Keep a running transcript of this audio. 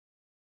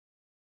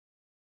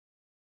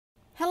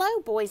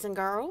Hello, boys and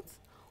girls.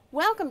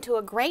 Welcome to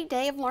a great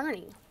day of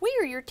learning. We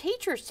are your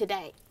teachers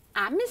today.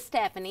 I'm Miss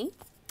Stephanie.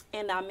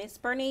 And I'm Miss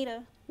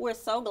Bernita. We're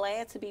so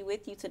glad to be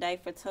with you today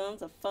for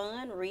tons of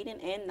fun, reading,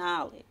 and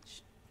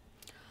knowledge.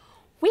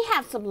 We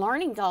have some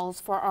learning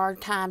goals for our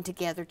time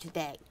together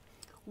today.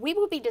 We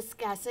will be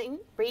discussing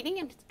reading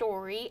a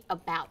story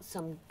about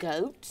some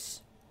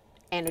goats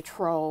and a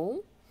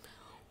troll.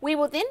 We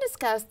will then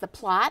discuss the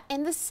plot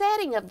and the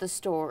setting of the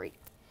story.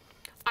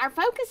 Our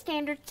focus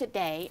standards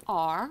today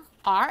are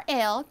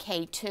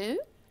RL.K.2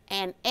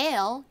 and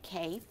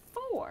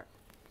L.K.4.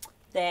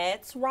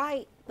 That's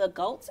right. The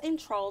goats and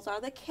trolls are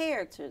the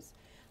characters.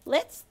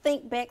 Let's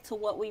think back to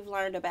what we've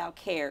learned about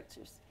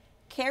characters.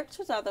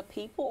 Characters are the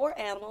people or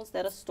animals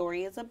that a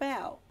story is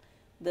about.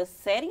 The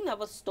setting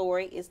of a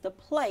story is the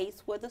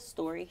place where the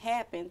story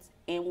happens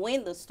and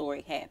when the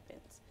story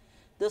happens.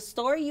 The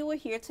story you will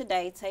hear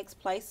today takes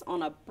place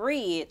on a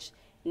bridge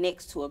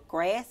next to a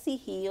grassy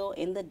hill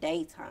in the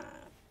daytime.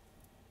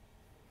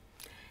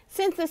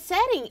 Since the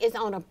setting is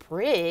on a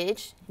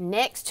bridge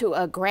next to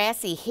a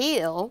grassy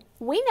hill,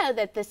 we know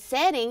that the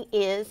setting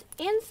is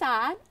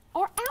inside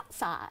or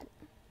outside.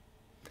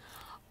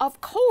 Of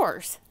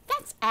course,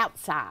 that's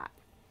outside.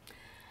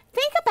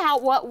 Think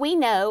about what we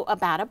know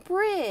about a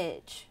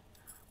bridge.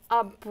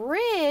 A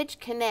bridge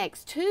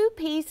connects two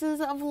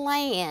pieces of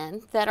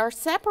land that are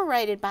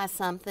separated by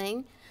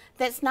something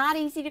that's not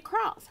easy to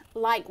cross,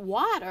 like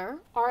water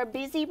or a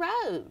busy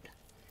road.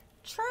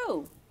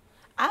 True.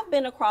 I've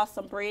been across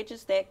some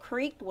bridges that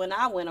creaked when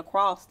I went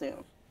across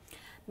them.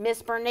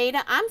 Miss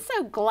Bernita, I'm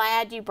so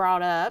glad you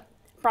brought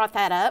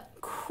that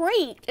up.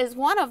 Creaked is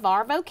one of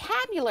our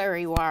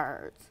vocabulary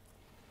words.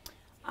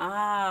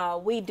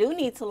 We do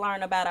need to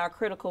learn about our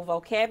critical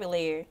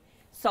vocabulary.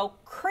 So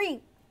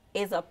creak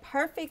is a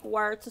perfect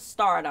word to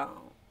start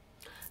on.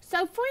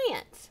 So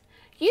friends,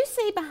 you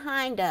see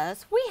behind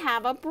us we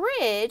have a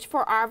bridge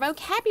for our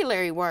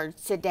vocabulary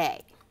words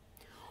today.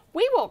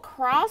 We will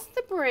cross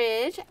the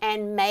bridge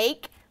and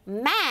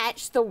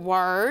match the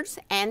words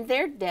and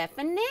their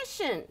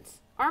definitions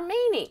or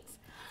meanings.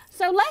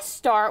 So let's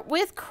start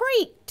with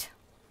creaked.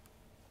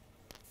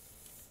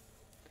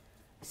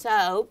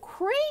 So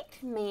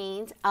creaked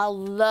means a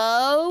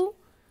low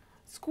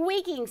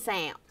squeaking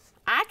sound.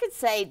 I could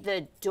say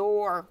the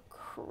door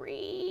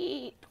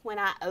creaked when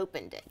I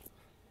opened it.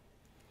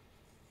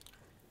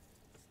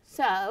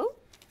 So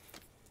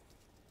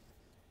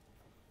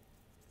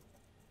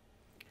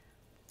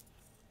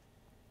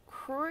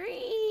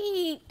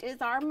creaked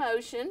is our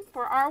motion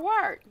for our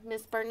word.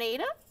 Miss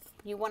Bernita,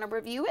 you want to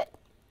review it?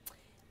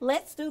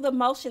 Let's do the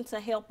motion to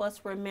help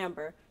us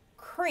remember.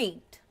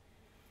 Creaked.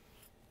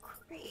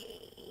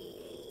 Creaked.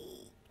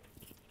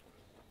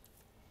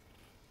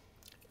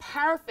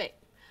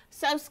 Perfect.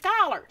 So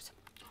scholars,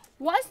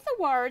 what's the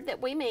word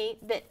that we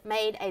meet that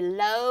made a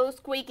low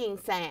squeaking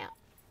sound?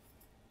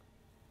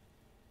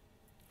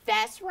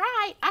 That's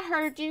right. I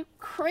heard you.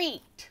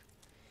 Creaked.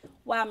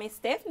 While Miss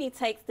Stephanie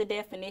takes the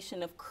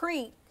definition of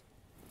creak,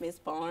 Miss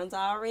Bernita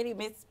already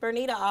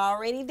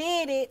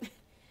did it.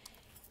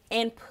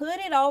 And put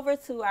it over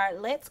to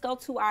let's go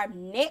to our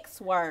next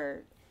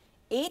word.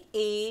 It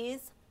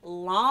is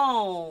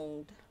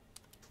longed.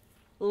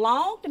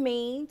 Longed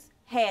means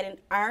had an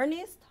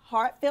earnest,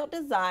 heartfelt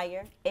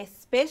desire,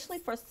 especially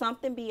for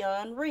something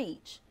beyond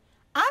reach.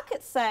 I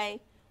could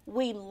say,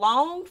 we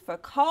longed for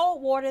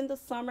cold water in the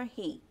summer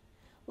heat.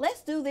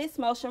 Let's do this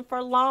motion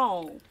for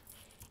longed.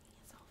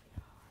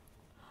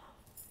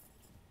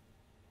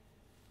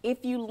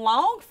 If you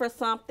longed for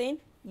something,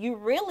 you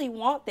really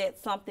want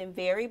that something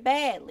very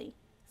badly.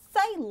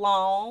 Say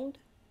longed.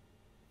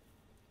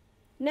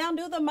 Now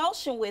do the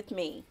motion with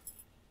me.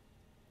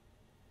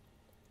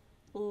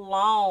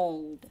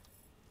 Longed.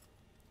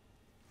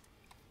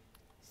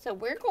 So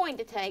we're going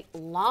to take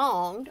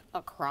longed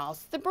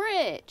across the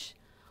bridge.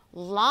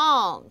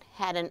 Longed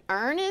had an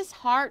earnest,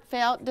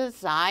 heartfelt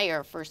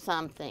desire for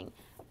something,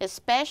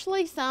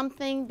 especially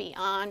something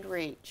beyond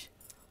reach.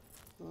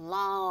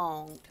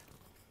 Longed.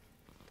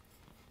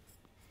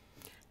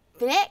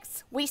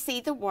 Next, we see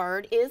the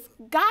word is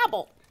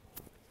gobble.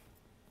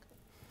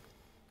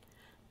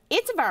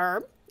 It's a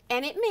verb,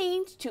 and it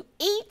means to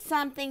eat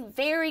something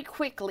very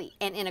quickly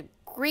and in a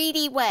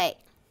greedy way.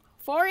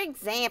 For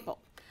example,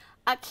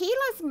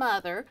 Akila's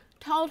mother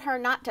told her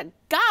not to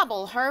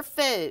gobble her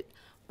food,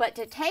 but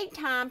to take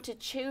time to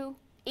chew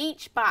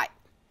each bite.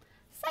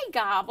 Say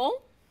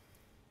gobble.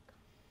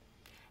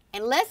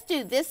 And let's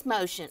do this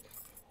motion.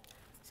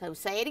 So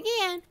say it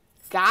again,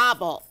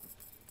 gobble.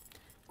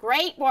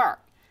 Great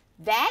work.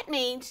 That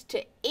means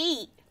to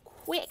eat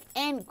quick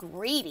and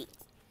greedy.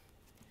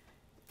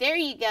 There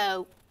you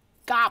go,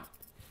 gobble.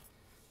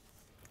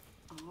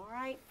 All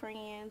right,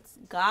 friends,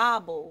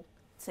 gobble.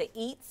 To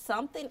eat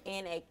something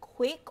in a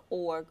quick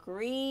or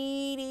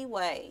greedy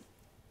way.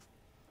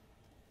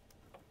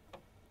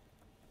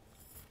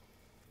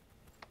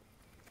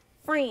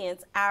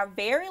 Friends, our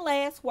very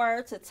last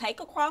word to take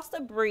across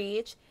the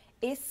bridge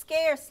is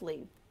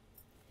scarcely.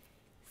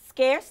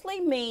 Scarcely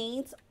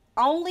means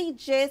only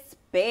just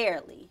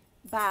barely,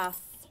 by a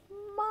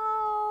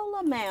small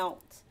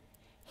amount.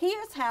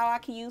 Here's how I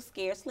can use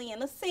scarcely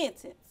in a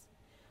sentence.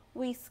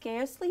 We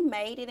scarcely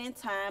made it in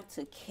time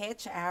to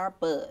catch our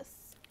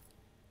bus.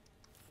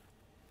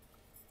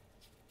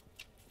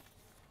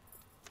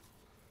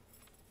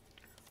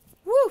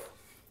 Woo!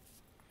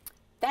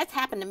 That's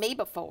happened to me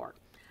before.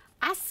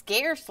 I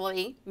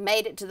scarcely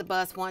made it to the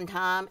bus one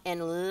time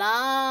and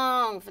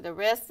longed for the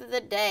rest of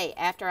the day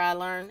after I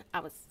learned I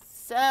was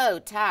so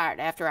tired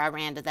after I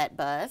ran to that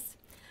bus.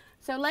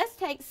 So let's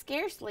take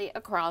scarcely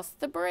across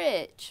the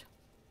bridge.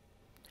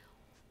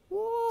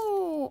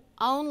 Woo!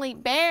 Only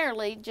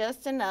barely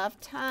just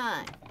enough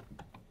time.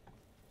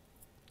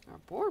 Our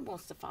board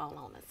wants to fall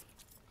on us.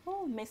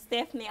 Oh, Miss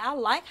Stephanie, I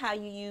like how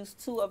you use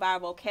 2 of our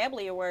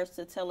vocabulary words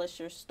to tell us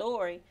your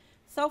story.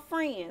 So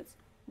friends,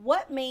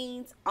 what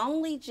means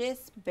only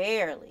just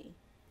barely?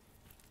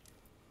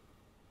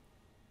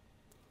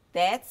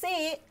 That's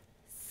it.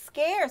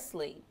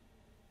 Scarcely.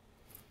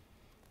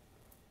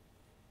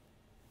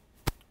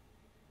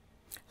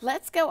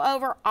 Let's go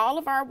over all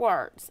of our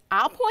words.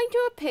 I'll point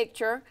to a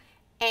picture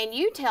and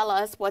you tell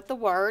us what the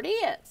word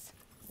is.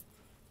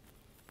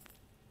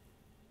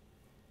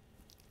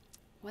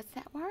 What's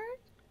that word?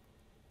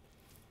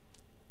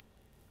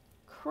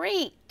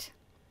 Creaked.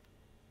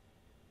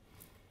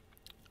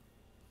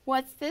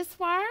 What's this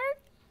word?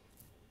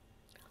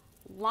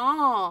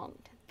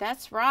 Longed.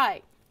 That's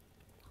right.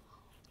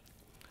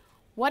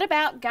 What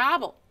about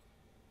gobble?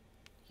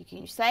 You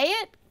can say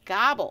it,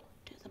 gobble.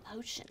 Do the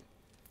motion.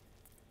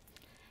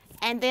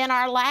 And then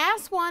our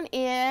last one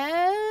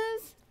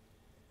is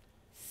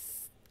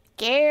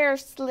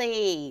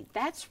scarcely.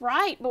 That's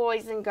right,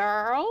 boys and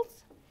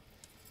girls.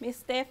 Miss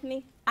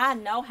Stephanie, I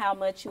know how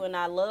much you and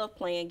I love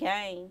playing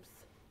games.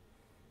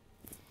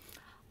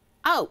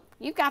 Oh,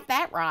 you got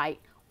that right.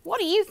 What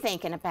are you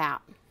thinking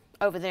about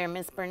over there,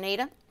 Miss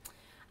Bernita?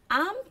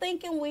 I'm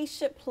thinking we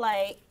should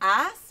play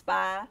I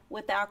Spy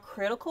with our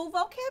critical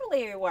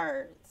vocabulary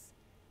words.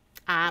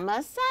 I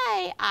must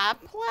say, I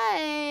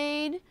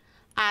played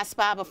I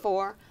Spy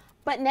before,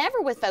 but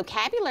never with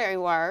vocabulary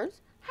words.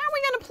 How are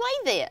we going to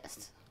play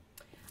this?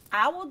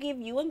 I will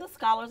give you and the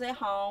scholars at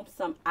home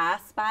some I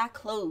Spy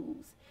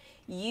clues.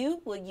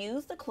 You will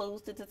use the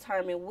clues to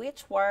determine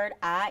which word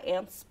I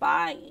am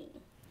spying.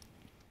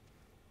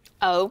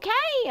 Okay.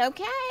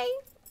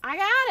 I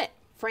got it.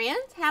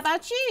 Friends, how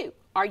about you?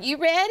 Are you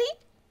ready?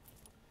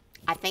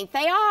 I think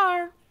they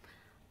are.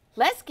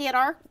 Let's get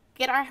our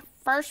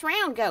first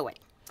round going.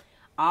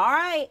 All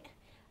right.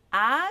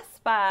 I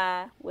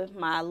spy with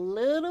my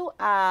little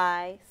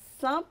eye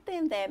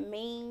something that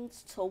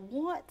means to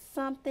want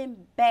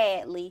something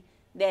badly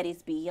that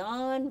is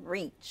beyond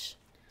reach.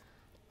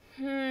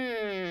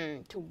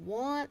 To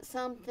want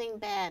something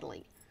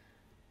badly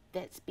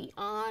that's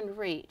beyond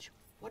reach.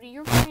 What do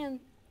you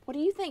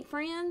think,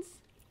 friends?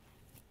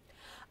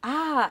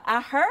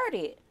 I heard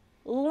it.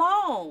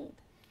 Longed.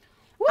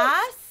 Woo.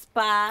 I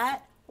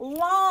spied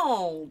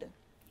longed.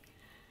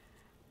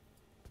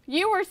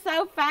 You were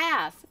so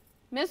fast.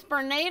 Miss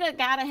Bernita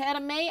got ahead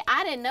of me.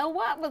 I didn't know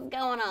what was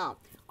going on.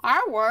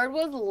 Our word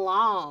was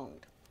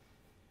longed.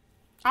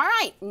 All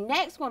right,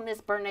 next one,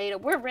 Miss Bernita.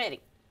 We're ready.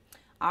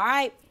 All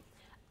right.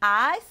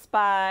 I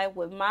spy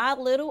with my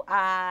little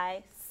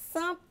eye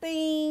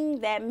something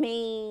that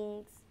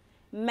means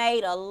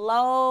made a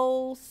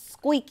low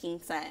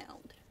squeaking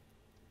sound.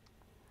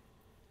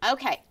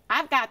 Okay,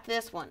 I've got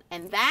this one,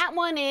 and that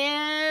one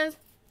is...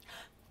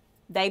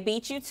 They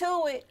beat you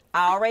to it.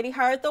 I already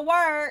heard the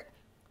word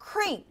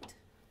creaked.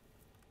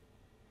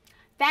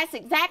 That's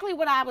exactly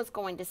what I was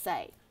going to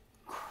say.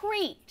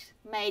 Creaked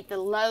made the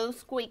low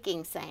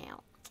squeaking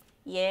sound.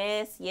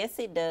 Yes,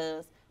 it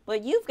does.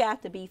 But you've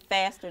got to be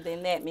faster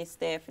than that, Miss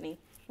Stephanie.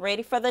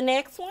 Ready for the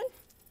next one?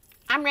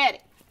 I'm ready.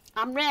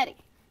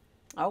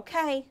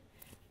 Okay.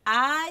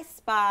 I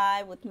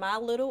spy with my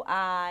little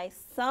eye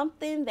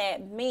something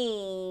that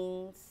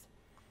means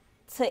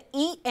to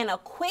eat in a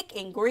quick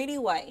and greedy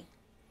way.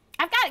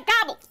 I've got it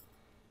gobbled.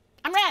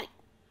 I'm ready.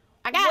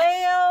 I got it.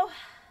 Well,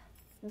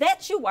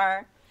 that you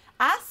were.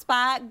 I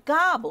spied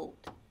gobbled.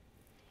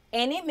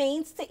 And it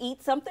means to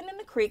eat something in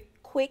a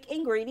quick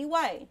and greedy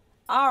way.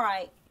 All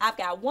right, I've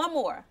got one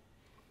more.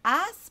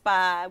 I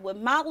spy with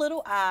my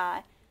little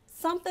eye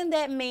something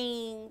that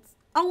means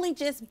only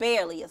just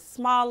barely, a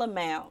small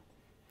amount.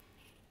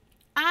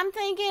 I'm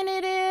thinking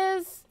it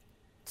is...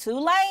 Too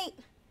late.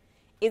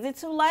 Is it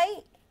too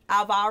late?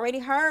 I've already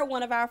heard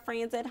one of our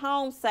friends at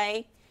home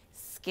say,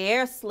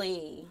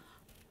 scarcely.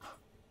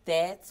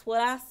 That's what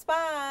I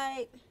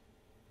spied.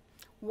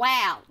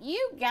 Wow,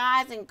 you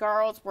guys and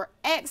girls were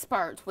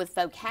experts with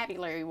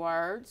vocabulary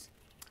words.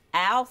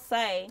 I'll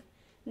say,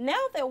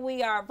 now that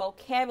we are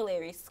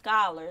vocabulary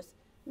scholars,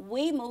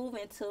 we move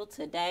into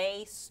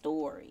today's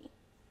story.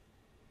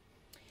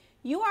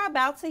 You are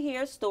about to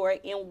hear a story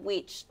in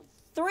which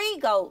 3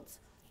 goats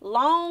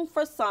long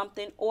for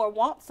something or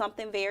want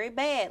something very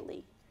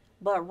badly,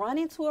 but run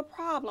into a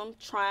problem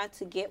trying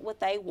to get what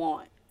they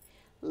want.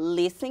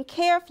 Listen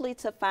carefully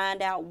to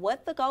find out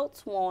what the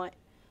goats want,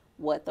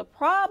 what the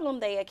problem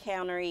they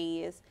encounter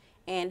is,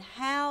 and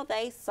how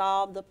they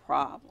solve the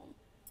problem.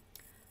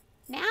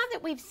 Now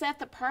that we've set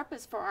the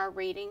purpose for our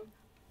reading,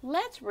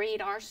 let's read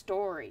our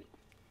story.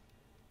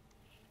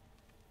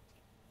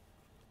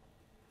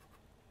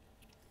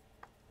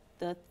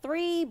 The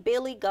Three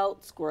Billy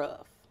Goats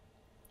Gruff.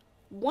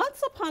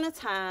 Once upon a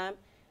time,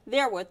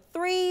 there were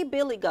 3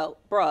 billy goat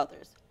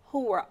brothers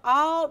who were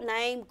all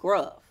named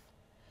Gruff.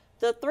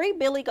 The 3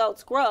 billy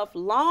goats Gruff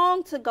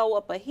longed to go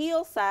up a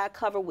hillside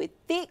covered with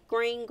thick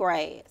green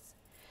grass.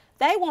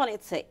 They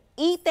wanted to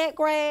eat that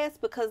grass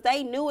because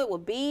they knew it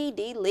would be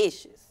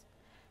delicious.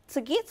 To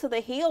get to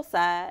the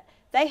hillside,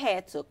 they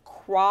had to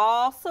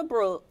cross a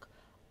brook.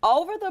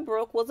 Over the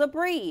brook was a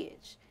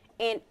bridge,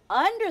 and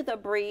under the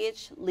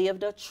bridge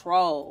lived a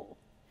troll.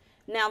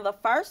 Now the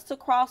first to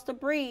cross the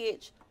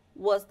bridge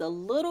was the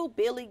little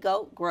billy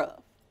goat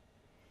Gruff.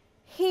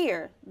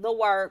 Here, the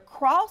word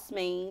cross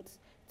means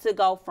to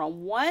go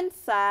from one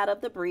side of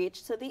the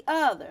bridge to the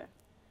other.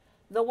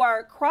 The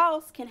word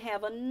cross can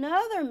have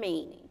another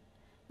meaning.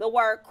 The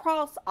word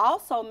cross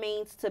also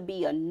means to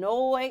be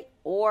annoyed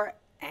or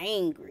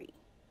angry.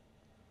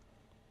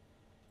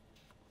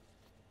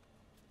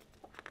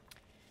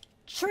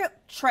 Trip,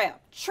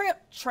 trap,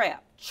 trip,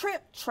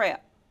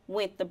 trap,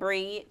 went the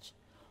bridge.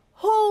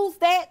 Who's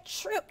that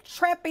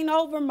trip-trapping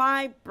over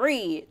my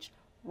bridge?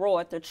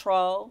 Roared the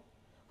troll,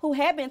 who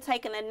had been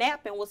taking a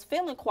nap and was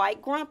feeling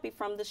quite grumpy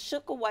from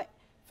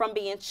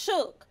being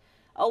shook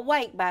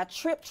awake by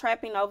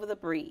trip-trapping over the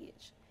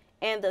bridge.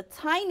 And the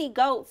tiny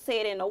goat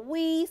said in a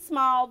wee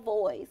small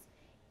voice,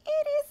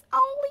 "It is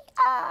only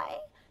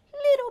I,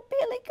 little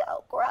Billy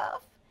Goat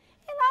Gruff,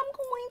 and I'm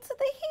going to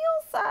the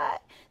hillside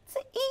to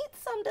eat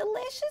some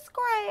delicious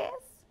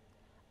grass."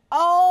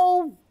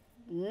 "Oh,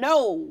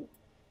 no,"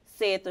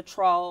 said the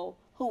troll,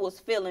 who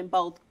was feeling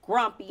both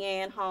grumpy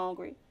and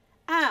hungry.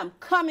 "I'm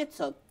coming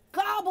to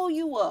gobble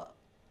you up."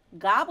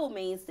 Gobble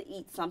means to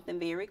eat something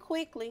very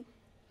quickly.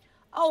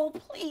 "Oh,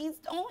 please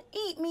don't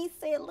eat me,"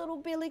 said little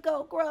Billy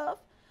Goat Gruff.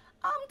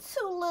 "I'm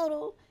too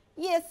little."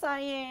 "Yes, I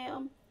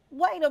am.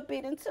 Wait a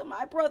bit until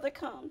my brother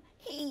comes.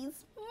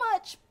 He's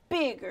much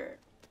bigger."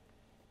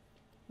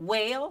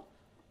 "Well,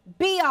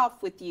 be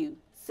off with you,"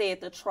 said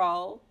the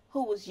troll,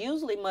 who was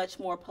usually much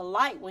more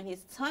polite when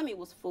his tummy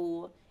was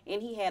full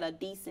and he had a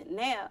decent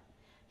nap.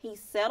 He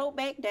settled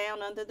back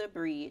down under the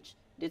bridge,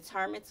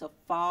 determined to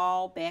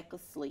fall back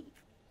asleep.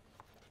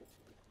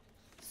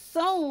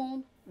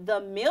 Soon, the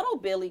middle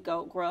Billy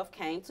Goat Gruff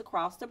came to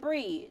cross the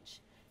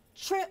bridge.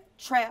 Trip,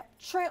 trap,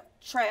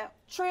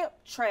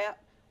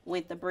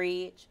 went the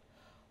bridge.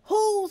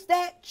 "Who's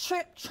that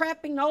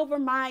trip-trapping over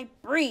my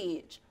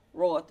bridge?"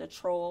 roared the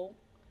troll,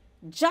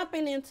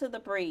 jumping into the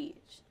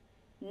bridge.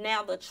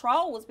 Now the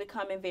troll was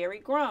becoming very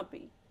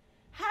grumpy.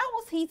 How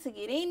was he to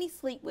get any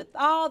sleep with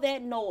all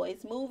that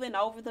noise moving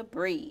over the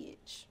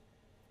bridge?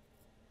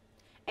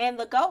 And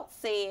the goat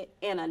said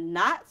in a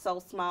not so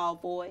small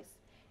voice,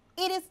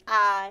 "It is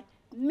I,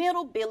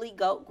 middle Billy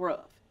Goat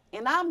Gruff,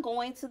 and I'm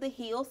going to the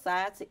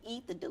hillside to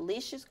eat the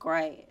delicious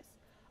grass."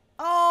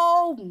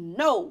 "Oh,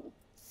 no,"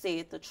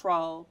 said the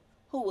troll,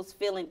 who was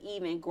feeling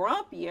even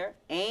grumpier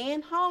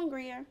and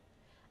hungrier.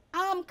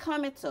 "I'm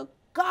coming to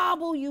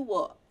gobble you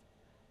up."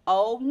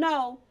 "Oh,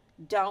 no,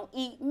 don't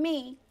eat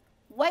me.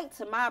 Wait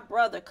till my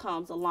brother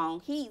comes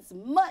along. He's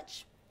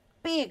much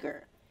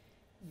bigger."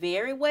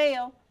 "Very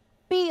well,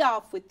 be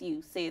off with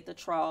you," said the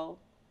troll,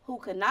 who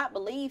could not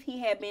believe he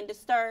had been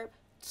disturbed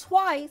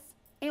twice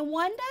in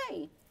one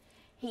day.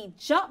 He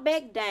jumped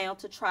back down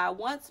to try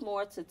once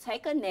more to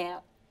take a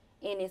nap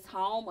in his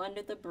home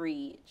under the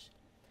bridge.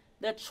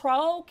 The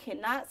troll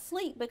cannot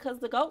sleep because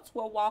the goats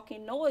were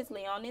walking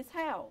noisily on his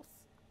house.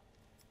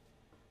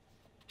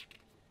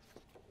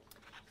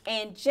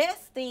 And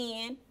just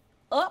then,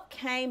 up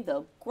came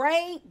the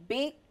great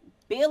big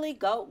Billy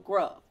Goat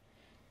Gruff.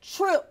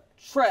 Trip,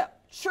 trap,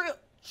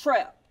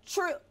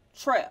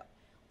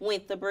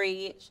 went the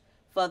bridge,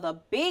 for the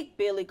big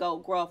Billy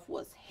Goat Gruff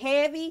was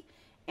heavy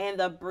and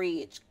the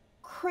bridge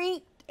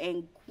creaked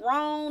and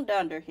groaned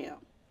under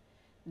him.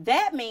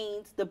 That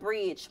means the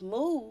bridge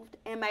moved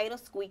and made a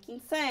squeaking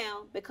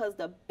sound because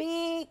the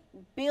big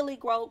Billy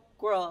Goat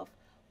Gruff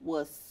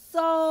was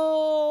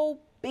so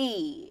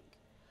big.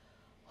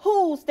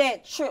 "Who's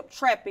that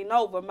trip-trapping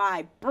over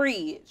my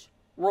bridge?"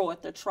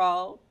 roared the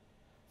troll.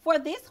 For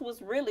this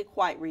was really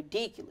quite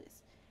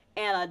ridiculous,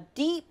 and a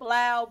deep,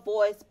 loud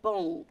voice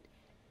boomed,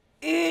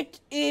 "It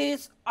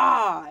is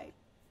I,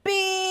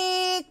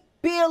 Big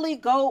Billy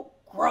Goat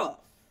Gruff."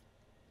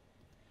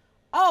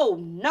 "Oh,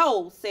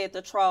 no," said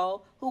the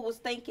troll, who was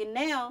thinking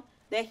now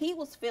that he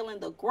was feeling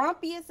the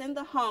grumpiest and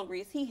the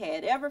hungriest he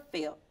had ever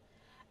felt.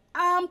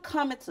 "I'm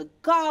coming to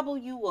gobble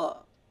you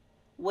up."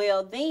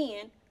 "Well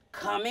then,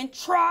 come and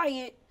try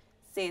it,"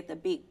 said the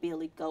big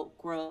Billy Goat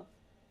Gruff.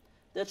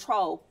 The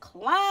troll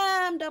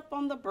climbed up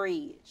on the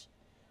bridge,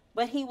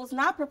 but he was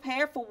not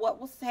prepared for what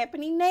was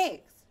happening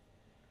next.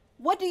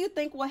 What do you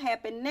think will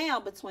happen now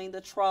between the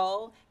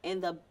troll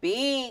and the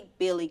big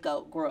Billy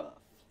Goat Gruff?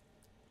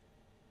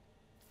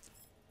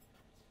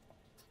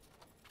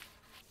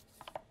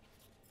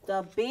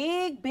 The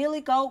big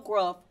Billy Goat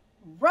Gruff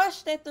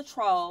rushed at the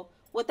troll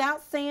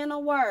without saying a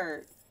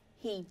word.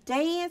 He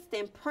danced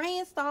and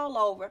pranced all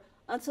over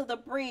until the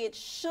bridge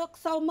shook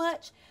so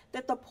much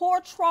that the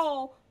poor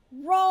troll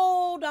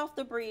rolled off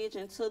the bridge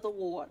into the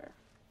water.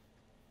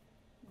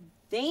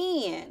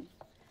 Then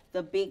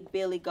the big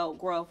billy goat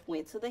Gruff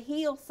went to the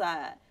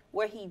hillside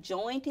where he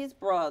joined his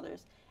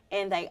brothers,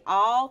 and they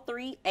all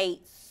three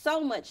ate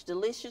so much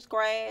delicious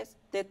grass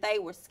that they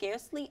were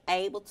scarcely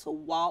able to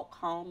walk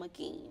home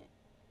again.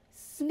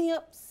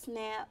 Snip,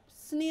 snap,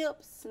 snip,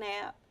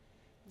 snap.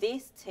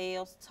 This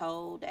tale's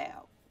told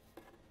out.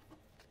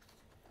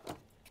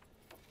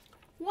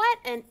 What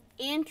an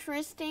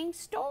interesting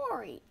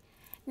story.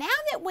 Now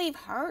that we've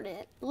heard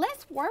it,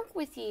 let's work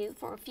with you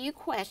for a few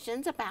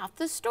questions about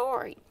the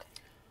story.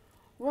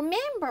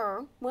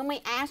 Remember when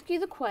we ask you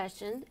the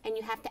questions and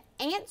you have to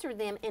answer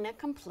them in a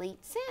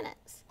complete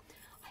sentence.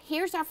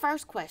 Here's our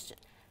first question.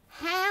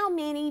 How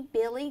many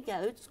billy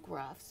goats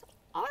Gruffs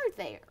are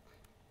there?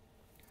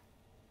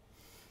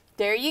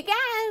 There you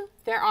go.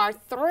 There are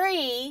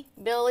 3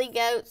 billy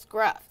goats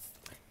Gruffs.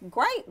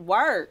 Great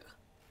work.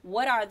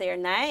 What are their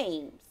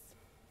names?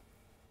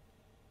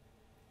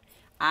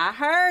 I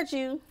heard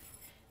you.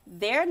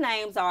 Their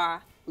names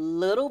are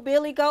Little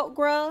Billy Goat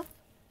Gruff,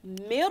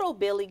 Middle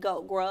Billy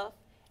Goat Gruff,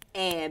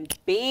 and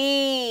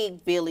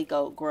Big Billy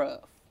Goat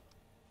Gruff.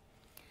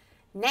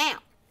 Now,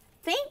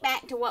 think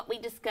back to what we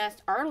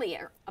discussed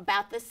earlier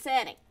about the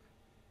setting.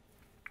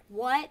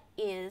 What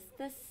is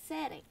the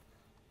setting?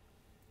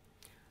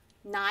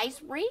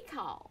 Nice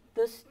recall.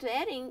 The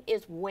setting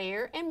is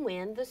where and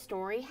when the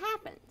story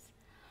happens.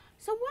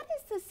 So what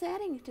is the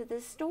setting to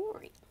this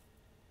story?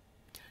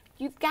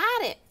 You've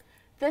got it.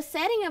 The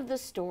setting of the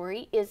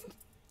story is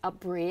a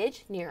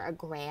bridge near a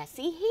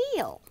grassy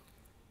hill.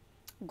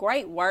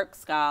 Great work,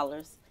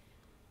 scholars.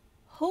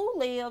 Who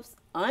lives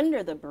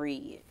under the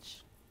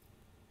bridge?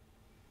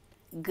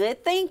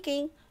 Good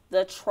thinking.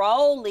 The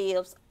troll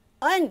lives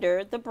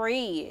under the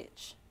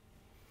bridge.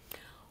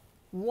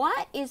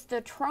 What is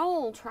the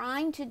troll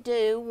trying to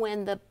do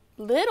when the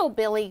little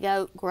billy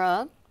goat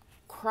Gruff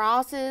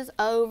crosses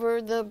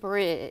over the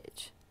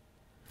bridge?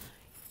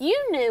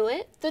 You knew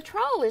it. The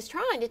troll is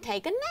trying to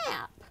take a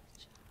nap.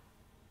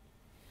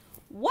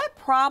 What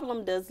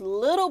problem does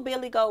little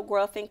Billy Goat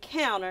Gruff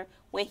encounter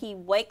when he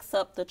wakes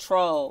up the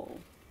troll?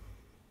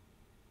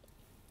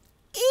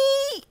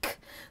 Eek!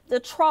 The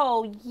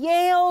troll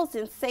yells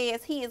and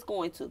says he is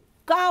going to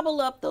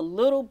gobble up the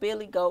little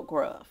Billy Goat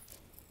Gruff.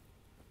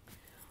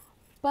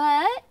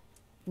 But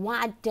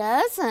why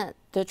doesn't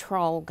the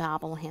troll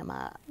gobble him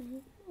up?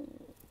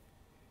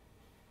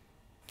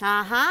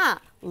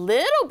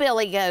 Little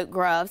Billy Goat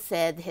Gruff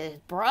said his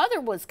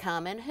brother was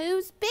coming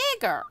who's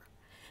bigger.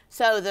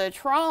 So the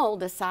troll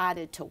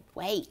decided to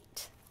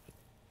wait.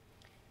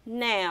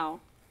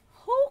 Now,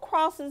 who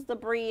crosses the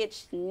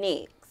bridge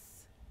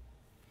next?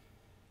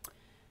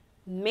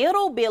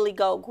 Middle Billy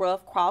Goat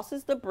Gruff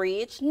crosses the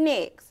bridge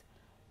next.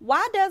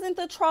 Why doesn't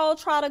the troll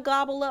try to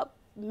gobble up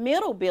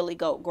Middle Billy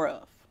Goat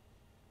Gruff?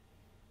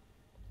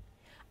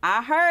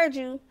 I heard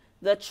you.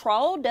 The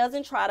troll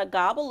doesn't try to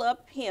gobble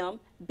up him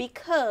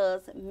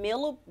because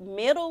middle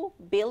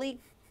Billy...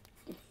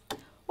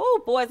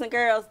 Oh, boys and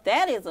girls,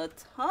 that is a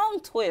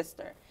tongue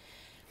twister.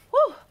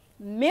 Whew.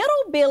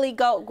 Middle Billy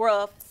Goat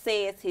Gruff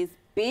says his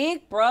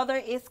big brother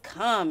is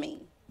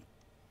coming.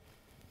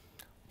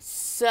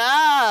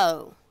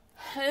 So,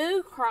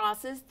 who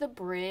crosses the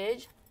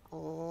bridge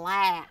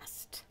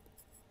last?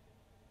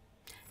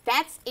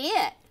 That's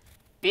it.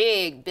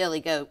 Big Billy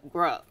Goat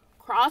Gruff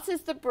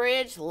crosses the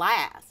bridge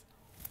last.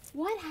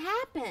 What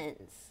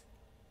happens?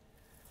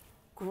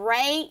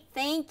 Great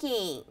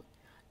thinking.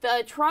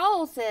 The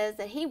troll says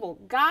that he will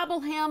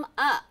gobble him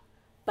up,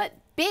 but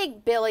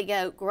Big Billy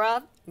Goat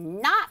Gruff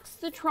knocks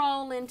the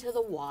troll into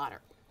the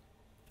water.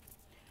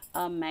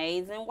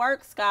 Amazing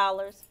work,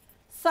 scholars.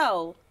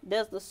 So,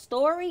 does the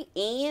story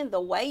end the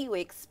way you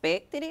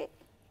expected it?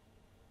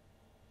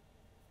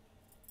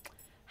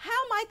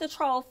 How might the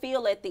troll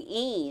feel at the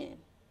end?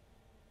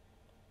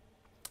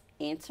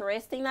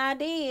 Interesting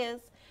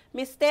ideas.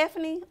 Miss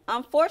Stephanie,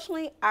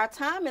 unfortunately, our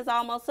time is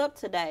almost up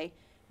today.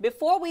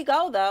 Before we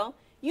go, though,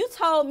 you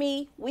told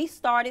me when we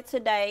started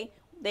today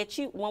that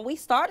you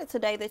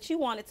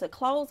wanted to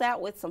close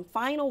out with some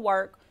final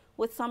work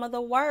with some of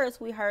the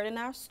words we heard in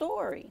our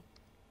story.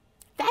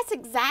 That's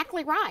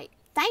exactly right.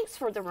 Thanks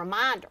for the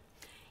reminder.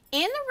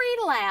 In the read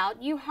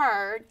aloud, you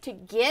heard to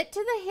get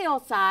to the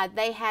hillside,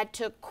 they had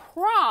to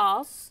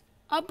cross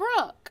a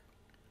brook.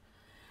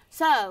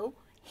 So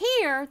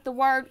here, the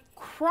word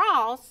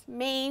cross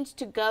means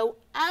to go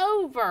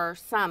over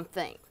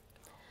something.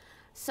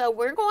 So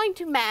we're going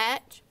to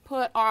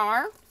put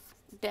our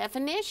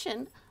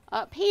definition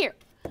up here,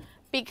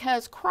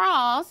 because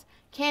cross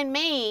can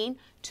mean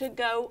to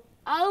go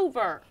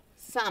over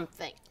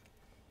something.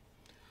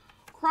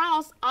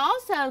 Cross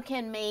also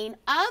can mean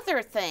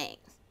other things.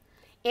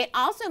 It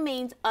also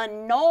means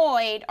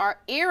annoyed or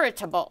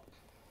irritable.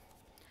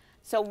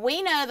 So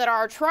we know that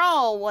our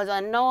troll was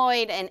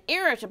annoyed and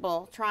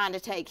irritable trying to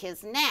take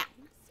his nap.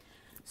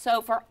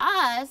 So for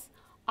us,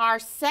 Our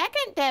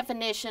second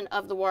definition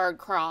of the word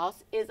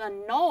cross is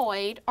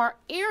annoyed or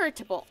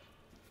irritable.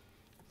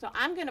 So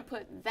I'm going to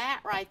put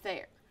that right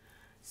there.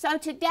 So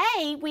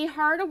today we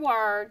heard a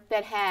word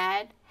that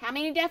had how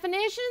many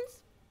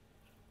definitions?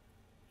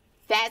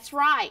 That's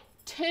right,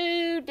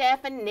 2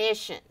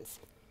 definitions.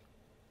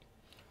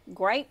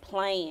 Great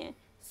plan.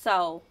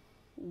 So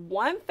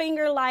one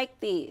finger like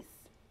this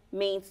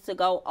means to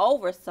go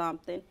over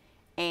something,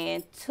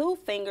 and 2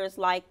 fingers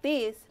like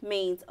this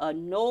means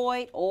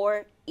annoyed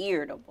or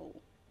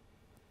irritable.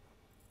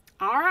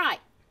 All right,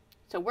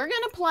 so we're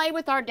going to play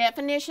with our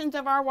definitions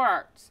of our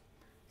words.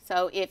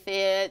 So if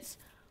it's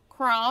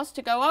cross,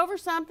 to go over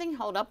something,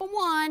 hold up a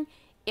 1.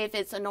 If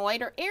it's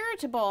annoyed or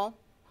irritable,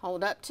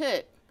 hold up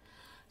 2.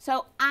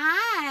 So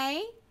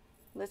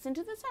listen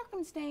to the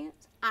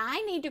circumstance,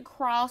 I need to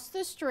cross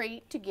the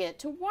street to get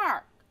to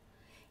work.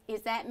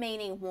 Is that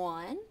meaning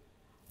 1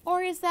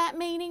 or is that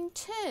meaning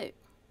 2?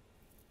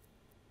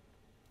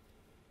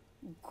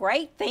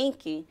 Great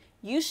thinking.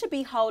 You should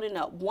be holding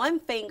up 1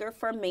 finger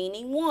for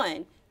meaning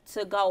 1,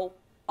 to go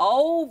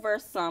over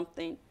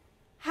something.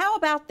 How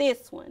about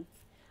this one?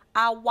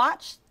 I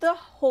watched the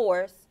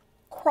horse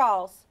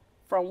cross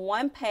from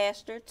one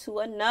pasture to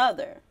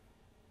another.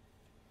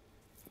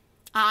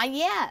 Ah,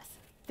 yes,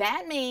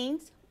 that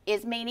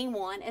is meaning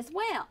 1 as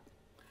well.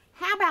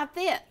 How about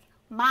this?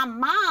 My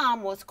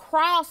mom was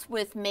cross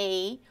with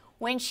me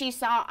when she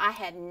saw I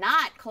had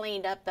not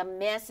cleaned up the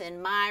mess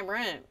in my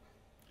room.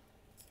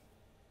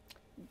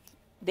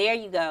 There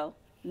you go.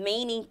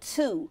 Meaning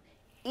 2,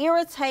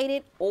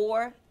 irritated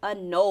or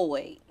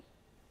annoyed.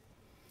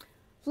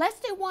 Let's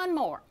do one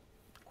more,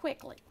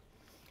 quickly.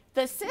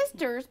 The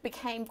sisters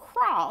became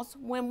cross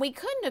when we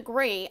couldn't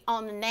agree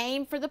on the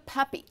name for the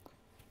puppy.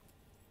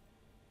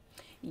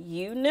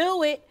 You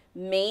knew it.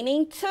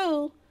 Meaning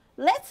 2.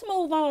 Let's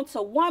move on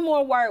to one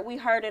more word we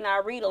heard in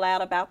our read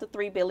aloud about the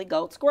 3 billy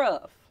goats,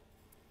 Gruff.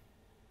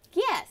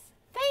 Yes,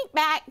 think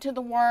back to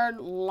the word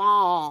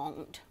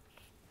longed.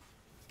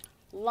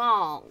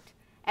 Longed.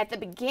 At the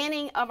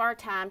beginning of our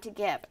time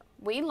together,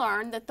 we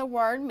learned that the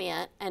word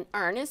meant an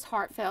earnest,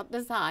 heartfelt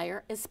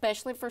desire,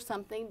 especially for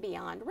something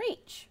beyond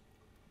reach.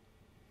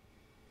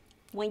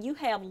 When you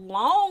have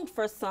longed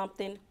for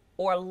something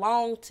or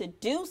longed to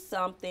do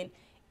something,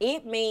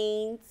 it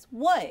means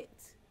what?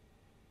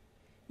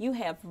 You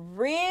have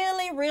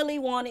really, really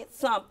wanted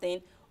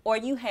something, or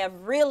you have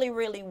really,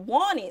 really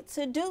wanted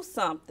to do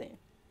something.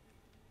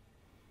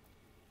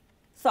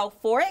 So,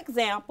 for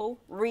example,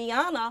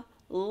 Rihanna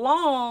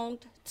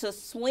longed to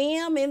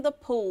swim in the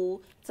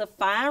pool to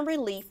find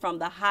relief from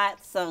the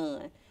hot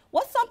sun.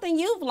 What's something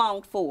you've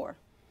longed for?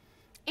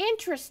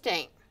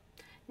 Interesting.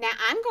 Now,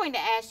 I'm going to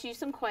ask you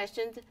some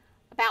questions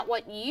about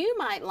what you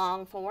might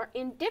long for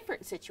in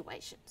different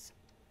situations.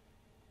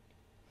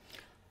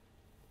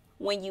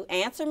 When you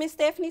answer Miss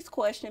Stephanie's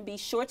question, be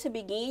sure to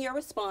begin your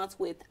response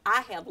with,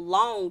 I have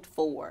longed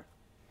for.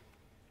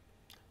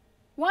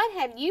 What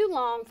have you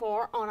longed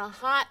for on a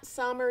hot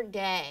summer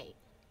day?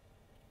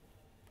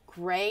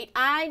 Great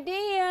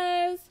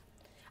ideas.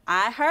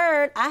 I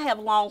heard I have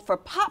longed for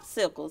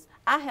popsicles.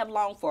 I have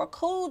longed for a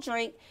cool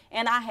drink,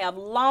 and I have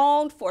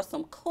longed for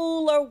some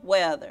cooler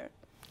weather.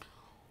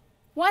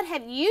 What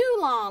have you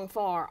longed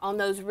for on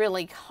those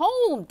really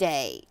cold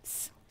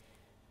days?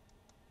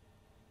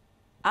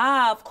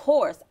 Of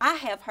course, I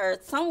have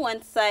heard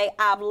someone say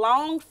I've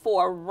longed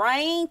for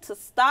rain to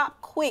stop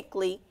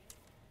quickly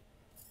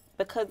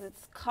because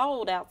it's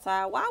cold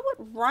outside. Why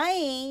would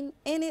rain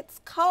and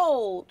it's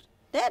cold?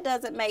 That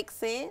doesn't make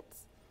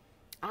sense.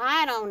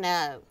 I don't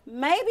know.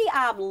 Maybe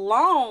I've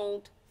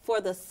longed for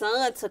the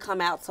sun to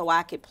come out so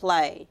I could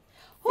play.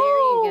 There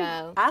you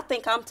go. I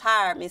think I'm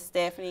tired, Miss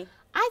Stephanie.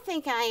 I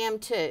think I am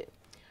too.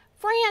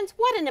 Friends,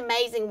 what an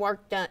amazing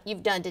work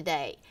you've done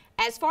today.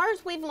 As far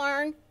as we've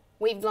learned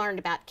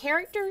about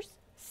characters,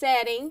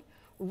 setting,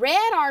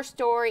 read our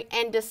story,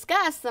 and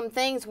discussed some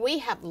things we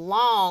have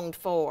longed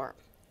for.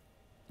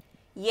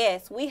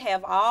 Yes, we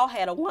have all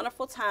had a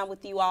wonderful time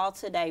with you all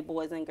today,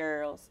 boys and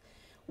girls.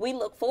 We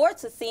look forward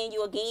to seeing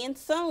you again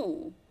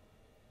soon.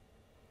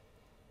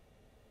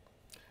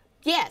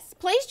 Yes,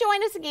 please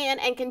join us again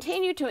and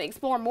continue to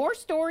explore more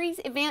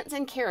stories, events,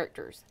 and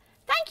characters.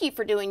 Thank you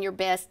for doing your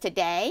best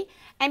today,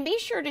 and be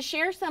sure to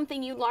share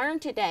something you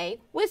learned today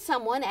with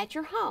someone at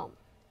your home.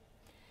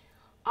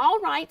 All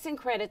rights and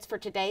credits for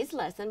today's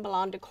lesson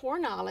belong to Core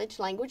Knowledge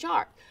Language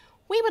Art.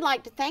 We would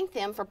like to thank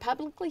them for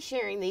publicly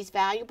sharing these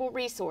valuable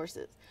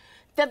resources.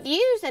 The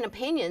views and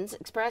opinions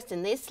expressed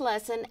in this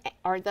lesson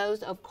are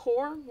those of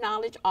Core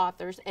Knowledge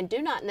authors and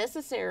do not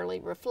necessarily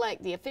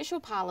reflect the official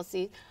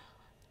policies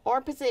or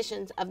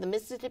positions of the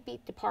Mississippi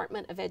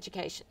Department of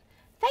Education.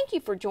 Thank you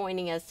for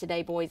joining us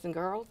today, boys and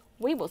girls.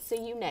 We will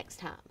see you next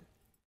time.